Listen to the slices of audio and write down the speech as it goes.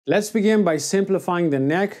Let's begin by simplifying the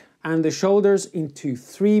neck and the shoulders into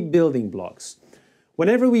 3 building blocks.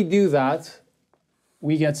 Whenever we do that,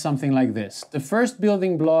 we get something like this. The first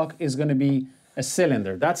building block is going to be a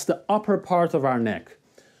cylinder. That's the upper part of our neck.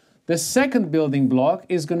 The second building block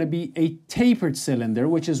is going to be a tapered cylinder,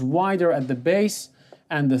 which is wider at the base.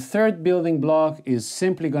 And the third building block is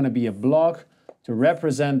simply going to be a block to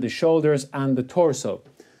represent the shoulders and the torso.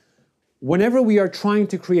 Whenever we are trying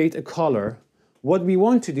to create a collar, what we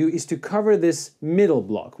want to do is to cover this middle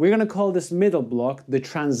block. We're going to call this middle block the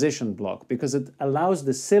transition block because it allows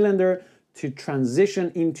the cylinder to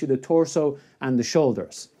transition into the torso and the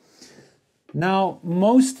shoulders. Now,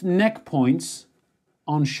 most neck points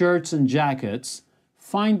on shirts and jackets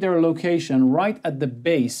find their location right at the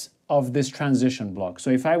base of this transition block. So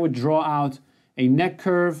if I would draw out a neck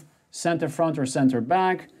curve, center front or center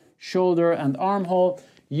back, shoulder and armhole,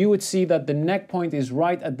 you would see that the neck point is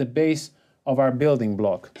right at the base of our building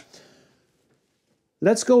block.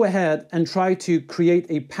 Let's go ahead and try to create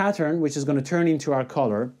a pattern which is going to turn into our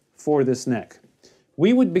collar for this neck.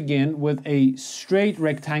 We would begin with a straight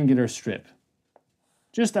rectangular strip,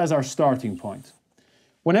 just as our starting point.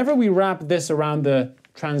 Whenever we wrap this around the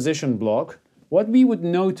transition block, what we would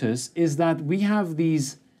notice is that we have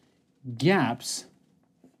these gaps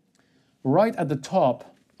right at the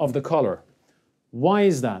top of the collar. Why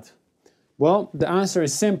is that? Well, the answer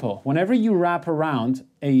is simple. Whenever you wrap around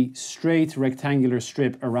a straight rectangular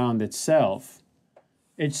strip around itself,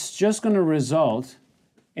 it's just going to result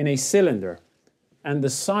in a cylinder. And the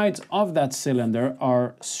sides of that cylinder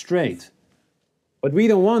are straight. But we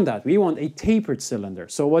don't want that. We want a tapered cylinder.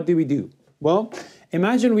 So what do? Well,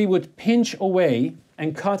 imagine we would pinch away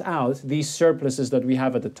and cut out these surpluses that we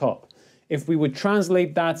have at the top. If we would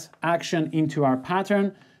translate that action into our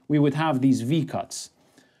pattern, we would have these V-cuts.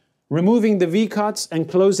 Removing the V-cuts and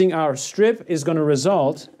closing our strip is going to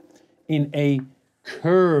result in a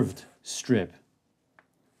curved strip.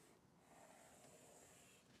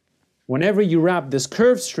 Whenever you wrap this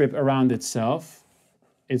curved strip around itself,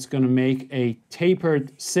 it's going to make a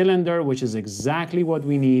tapered cylinder, which is exactly what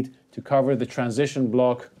we need to cover the transition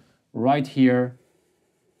block right here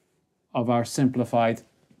of our simplified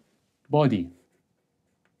body.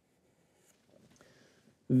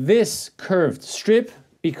 This curved strip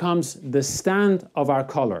becomes the stand of our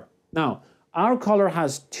collar. Now, our collar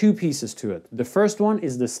has 2 pieces to it. The first one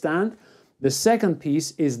is the stand. The second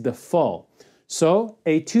piece is the fall. So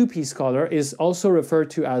a 2-piece collar is also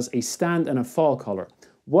referred to as a stand and a fall collar.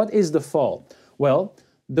 What is the fall? Well,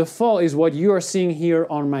 the fall is what you are seeing here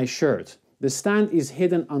on my shirt. The stand is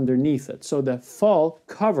hidden underneath it. So the fall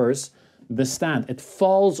covers the stand. It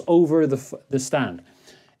falls over the stand.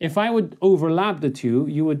 If I would overlap the two,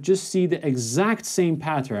 you would just see the exact same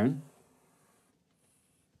pattern,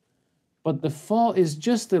 but the fall is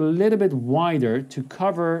just a little bit wider to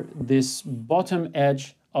cover this bottom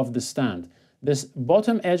edge of the stand. This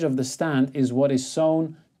bottom edge of the stand is what is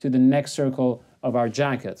sewn to the neck circle of our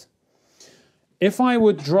jacket. If I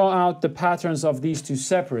would draw out the patterns of these two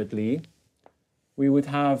separately, we would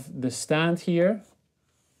have the stand here.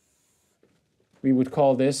 We would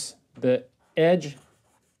call this the edge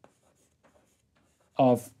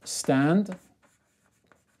of stand.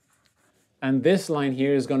 And this line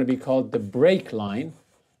here is going to be called the break line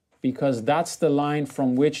because that's the line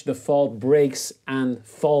from which the fall breaks and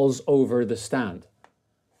falls over the stand.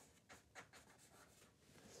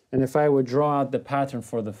 And if I would draw out the pattern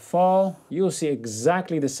for the fall, you'll see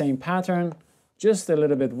exactly the same pattern, just a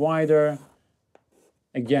little bit wider,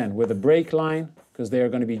 again with a break line, because they are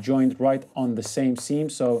going to be joined right on the same seam,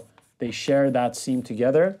 so they share that seam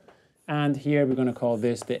together. And here we're going to call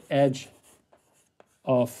this the edge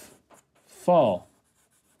of fall.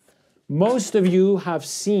 Most of you have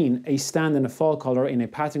seen a stand and a fall collar in a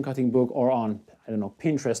pattern cutting book or on, I don't know,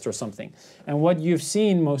 Pinterest or something. And what you've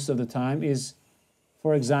seen most of the time is,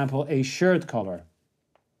 for example, a shirt collar.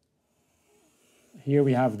 Here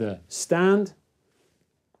we have the stand,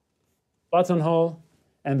 buttonhole,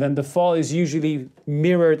 and then the fall is usually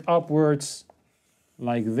mirrored upwards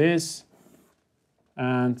like this.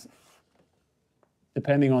 And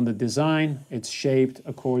depending on the design, it's shaped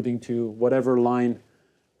according to whatever line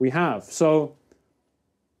we have. So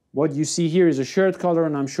what you see here is a shirt collar,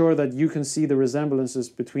 and I'm sure that you can see the resemblances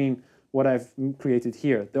between what I've created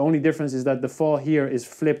here. The only difference is that the fall here is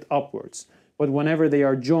flipped upwards. But whenever they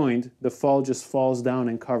are joined, the fall just falls down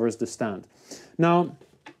and covers the stand. Now,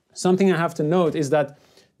 something I have to note is that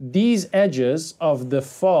these edges of the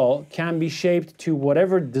fall can be shaped to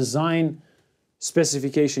whatever design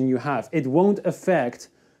specification you have. It won't affect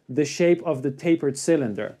the shape of the tapered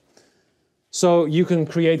cylinder. So you can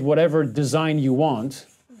create whatever design you want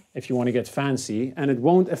if you want to get fancy, and it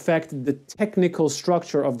won't affect the technical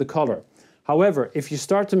structure of the color. However, if you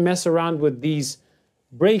start to mess around with these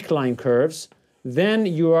break line curves, then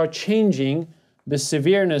you are changing the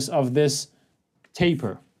severeness of this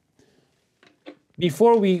taper.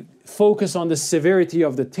 Before we focus on the severity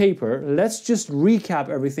of the taper, let's just recap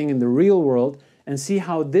everything in the real world and see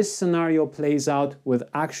how this scenario plays out with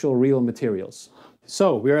actual real materials.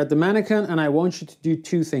 So we're at the mannequin, and I want you to do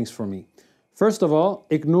two things for me. First of all,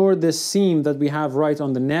 ignore this seam that we have right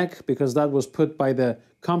on the neck, because that was put by the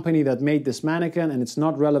company that made this mannequin and it's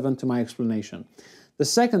not relevant to my explanation. The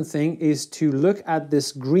second thing is to look at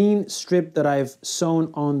this green strip that I've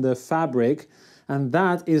sewn on the fabric, and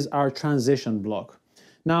that is our transition block.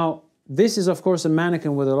 Now, this is of course a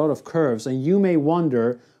mannequin with a lot of curves, and you may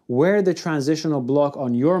wonder where the transitional block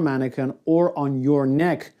on your mannequin or on your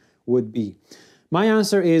neck would be. My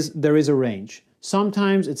answer is there is a range.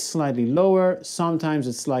 Sometimes it's slightly lower, sometimes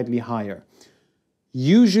it's slightly higher.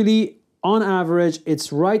 Usually, on average,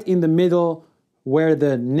 it's right in the middle where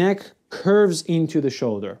the neck curves into the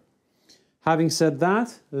shoulder. Having said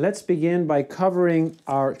that, let's begin by covering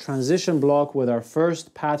our transition block with our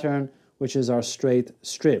first pattern, which is our straight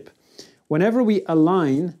strip. Whenever we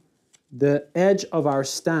align the edge of our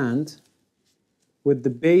stand with the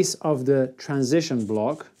base of the transition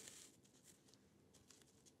block,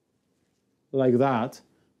 like that,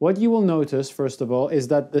 what you will notice, first of all, is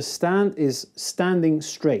that the stand is standing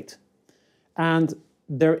straight. And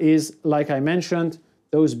there is, like I mentioned,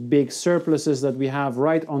 those big surpluses that we have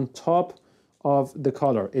right on top of the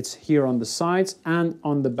collar. It's here on the sides and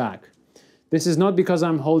on the back. This is not because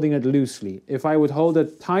I'm holding it loosely. If I would hold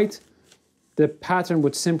it tight, the pattern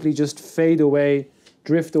would simply just fade away,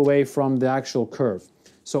 drift away from the actual curve.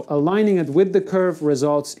 So aligning it with the curve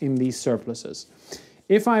results in these surpluses.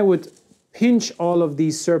 If I would pinch all of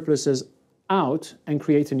these surpluses out and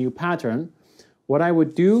create a new pattern, what I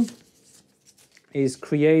would do is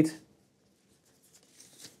create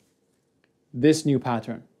this new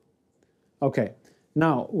pattern. Okay,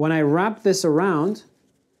 now when I wrap this around,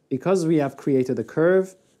 because we have created a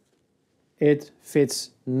curve, it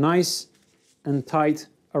fits nice and tight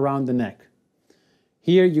around the neck.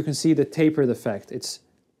 Here you can see the tapered effect. It's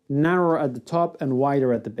narrower at the top and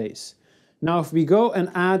wider at the base. Now if we go and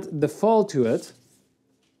add the fall to it,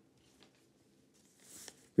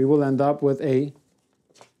 we will end up with a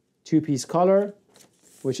two-piece collar,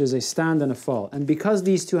 which is a stand and a fall. And because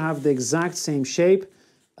these two have the exact same shape,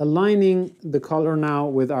 aligning the collar now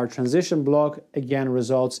with our transition block again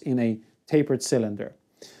results in a tapered cylinder.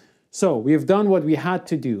 So we have done what we had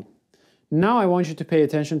to do. Now I want you to pay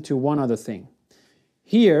attention to one other thing.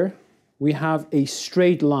 Here we have a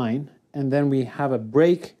straight line, and then we have a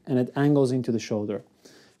break and it angles into the shoulder.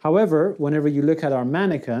 However, whenever you look at our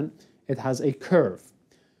mannequin, it has a curve.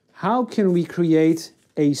 How can we create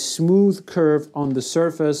a smooth curve on the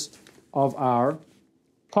surface of our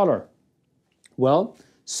collar? Well,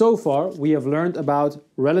 so far we have learned about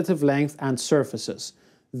relative length and surfaces.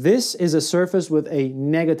 This is a surface with a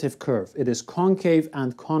negative curve. It is concave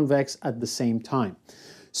and convex at the same time.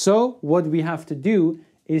 So what we have to do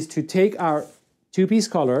is to take our two-piece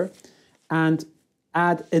collar and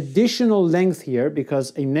add additional length here,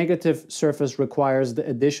 because a negative surface requires the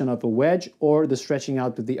addition of a wedge or the stretching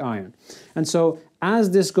out with the iron. And so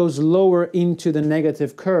as this goes lower into the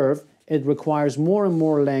negative curve, it requires more and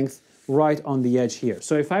more length right on the edge here.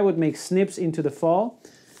 So if I would make snips into the fall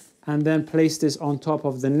and then place this on top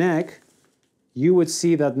of the neck, you would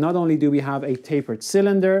see that not only do we have a tapered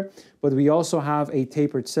cylinder, but we also have a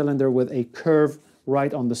tapered cylinder with a curve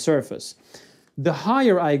right on the surface. The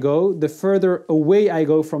higher I go, the further away I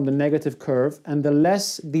go from the negative curve, and the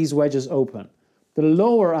less these wedges open. The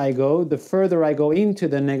lower I go, the further I go into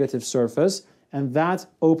the negative surface, and that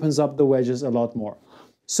opens up the wedges a lot more.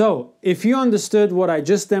 So, if you understood what I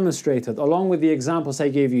just demonstrated, along with the examples I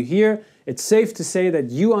gave you here, it's safe to say that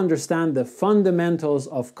you understand the fundamentals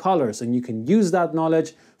of colors, and you can use that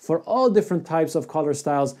knowledge for all different types of color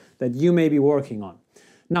styles that you may be working on.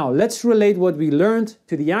 Now, let's relate what we learned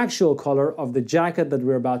to the actual color of the jacket that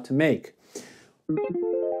we're about to make.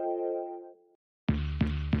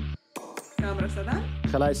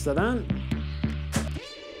 Geluid staat aan.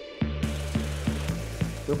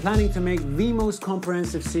 We're planning to make the most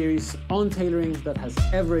comprehensive series on tailoring that has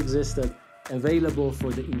ever existed, available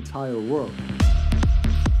for the entire world.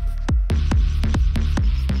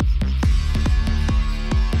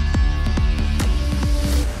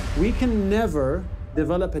 We can never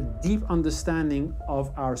develop a deep understanding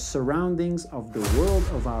of our surroundings, of the world,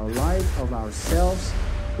 of our life, of ourselves,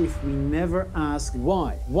 if we never ask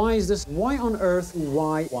why? Why is this? Why on earth?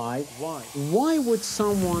 Why? Why would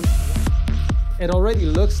someone... It already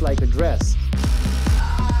looks like a dress.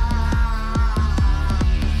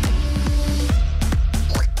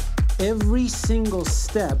 Every single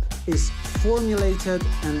step is formulated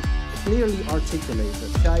and clearly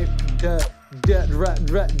articulated.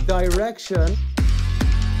 Direction.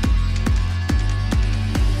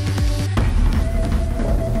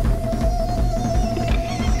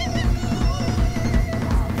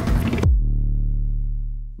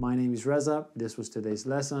 My name is Reza. This was today's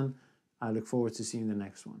lesson. I look forward to seeing the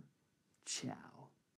next one. Ciao.